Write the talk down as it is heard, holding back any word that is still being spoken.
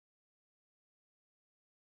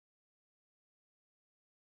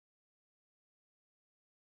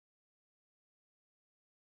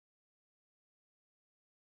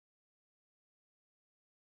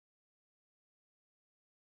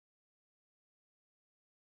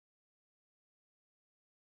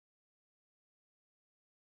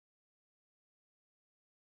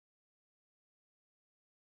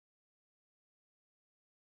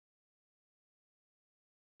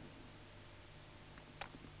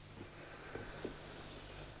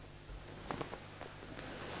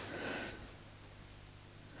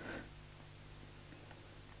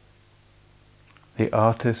The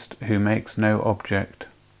artist who makes no object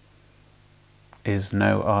is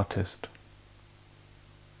no artist.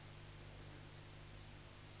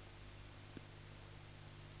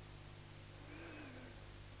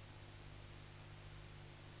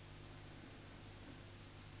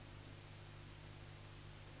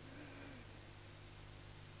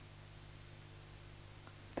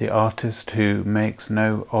 The artist who makes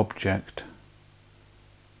no object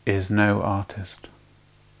is no artist.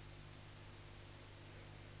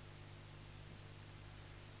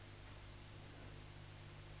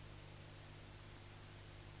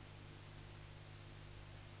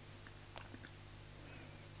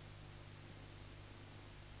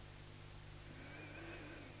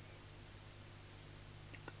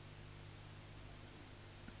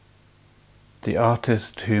 The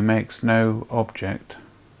artist who makes no object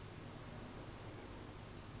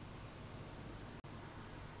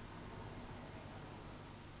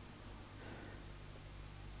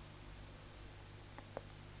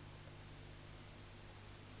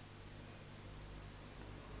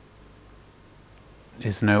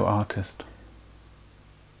is no artist.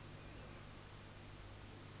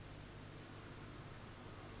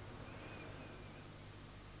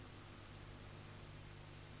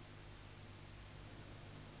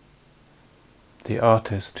 The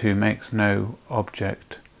artist who makes no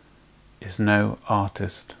object is no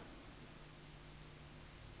artist.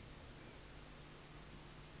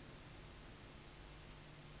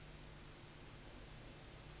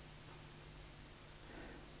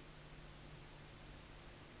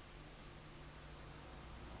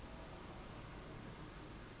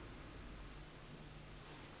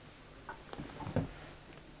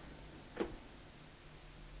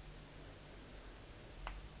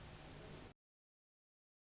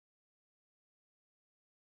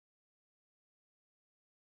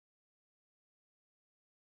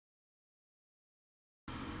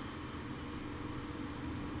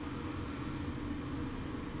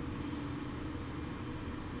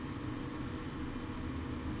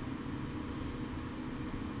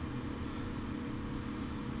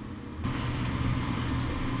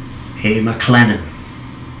 A. McLennan.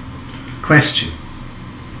 Question: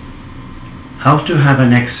 how to have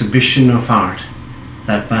an exhibition of art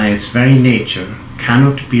that by its very nature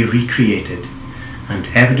cannot be recreated, and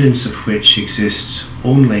evidence of which exists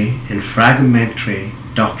only in fragmentary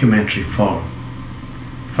documentary form?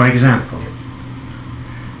 For example,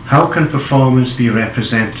 how can performance be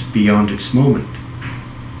represented beyond its moment?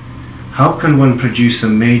 How can one produce a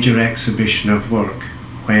major exhibition of work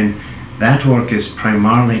when that work is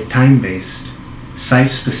primarily time-based,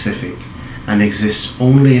 site-specific, and exists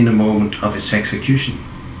only in the moment of its execution?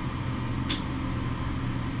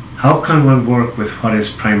 How can one work with what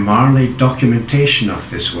is primarily documentation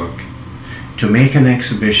of this work to make an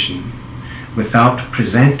exhibition without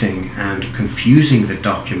presenting and confusing the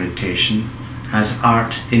documentation as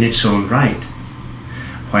art in its own right,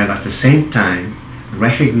 while at the same time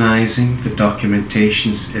recognizing the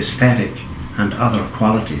documentation's aesthetic and other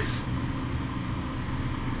qualities?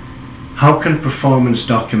 How can performance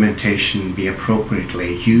documentation be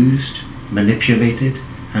appropriately used, manipulated,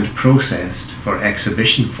 and processed for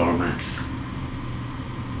exhibition formats?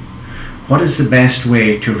 What is the best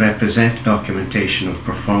way to represent documentation of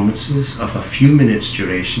performances of a few minutes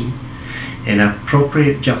duration in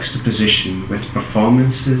appropriate juxtaposition with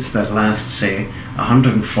performances that last, say,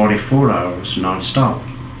 144 hours non-stop?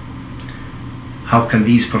 How can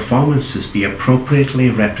these performances be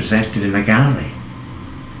appropriately represented in a gallery?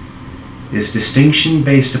 Is distinction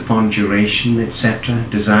based upon duration, etc.,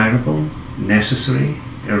 desirable, necessary,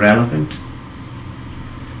 irrelevant?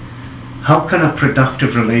 How can a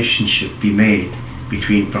productive relationship be made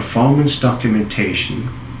between performance documentation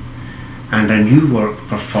and a new work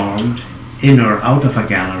performed in or out of a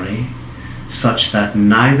gallery, such that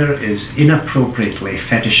neither is inappropriately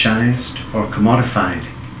fetishized or commodified,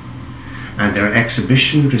 and their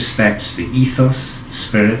exhibition respects the ethos,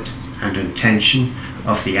 spirit, and intention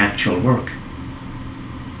of the actual work?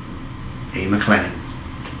 A. McLennan.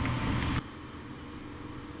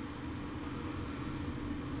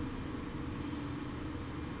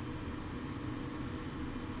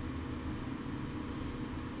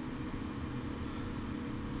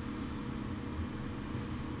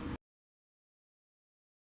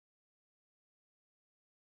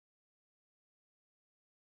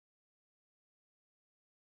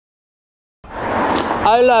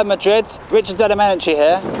 Hola Madrid, Richard Domenici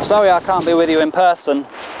here. Sorry I can't be with you in person.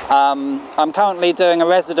 I'm currently doing a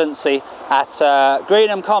residency at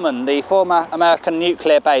Greenham Common, the former American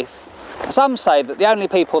nuclear base. Some say that the only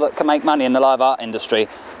people that can make money in the live art industry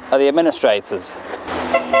are the administrators.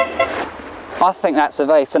 I think that's a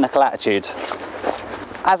very cynical attitude.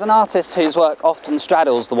 As an artist whose work often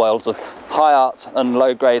straddles the worlds of high art and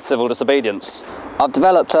low-grade civil disobedience, I've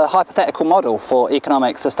developed a hypothetical model for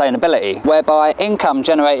economic sustainability, whereby income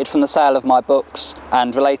generated from the sale of my books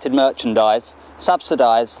and related merchandise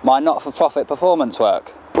subsidise my not-for-profit performance work,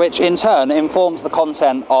 which in turn informs the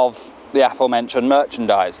content of the aforementioned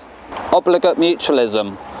merchandise. Obligate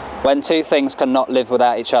mutualism, when two things cannot live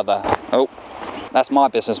without each other. Oh, that's my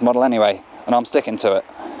business model anyway, and I'm sticking to it.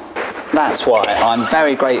 That's why I'm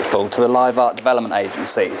very grateful to the Live Art Development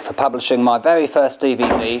Agency for publishing my very first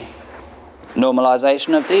DVD,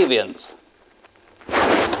 Normalisation of Deviance.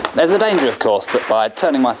 There's a danger, of course, that by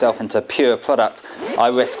turning myself into pure product, I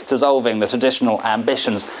risk dissolving the traditional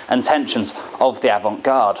ambitions and tensions of the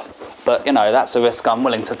avant-garde. But, you know, that's a risk I'm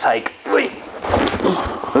willing to take.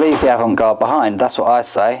 Leave the avant-garde behind, that's what I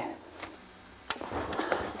say.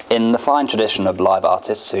 In the fine tradition of live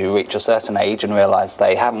artists who reach a certain age and realise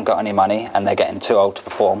they haven't got any money and they're getting too old to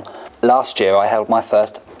perform, last year I held my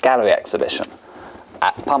first gallery exhibition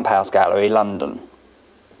at Pump House Gallery, London.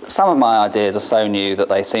 Some of my ideas are so new that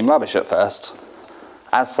they seem rubbish at first.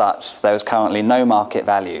 As such, there is currently no market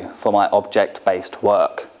value for my object-based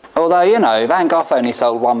work. Although, you know, Van Gogh only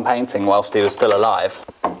sold one painting whilst he was still alive.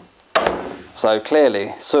 So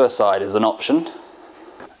clearly, suicide is an option.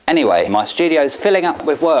 Anyway, my studio's filling up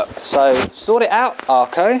with work, so sort it out,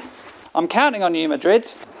 Arco. I'm counting on you,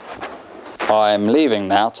 Madrid. I'm leaving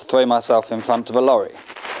now to throw myself in front of a lorry.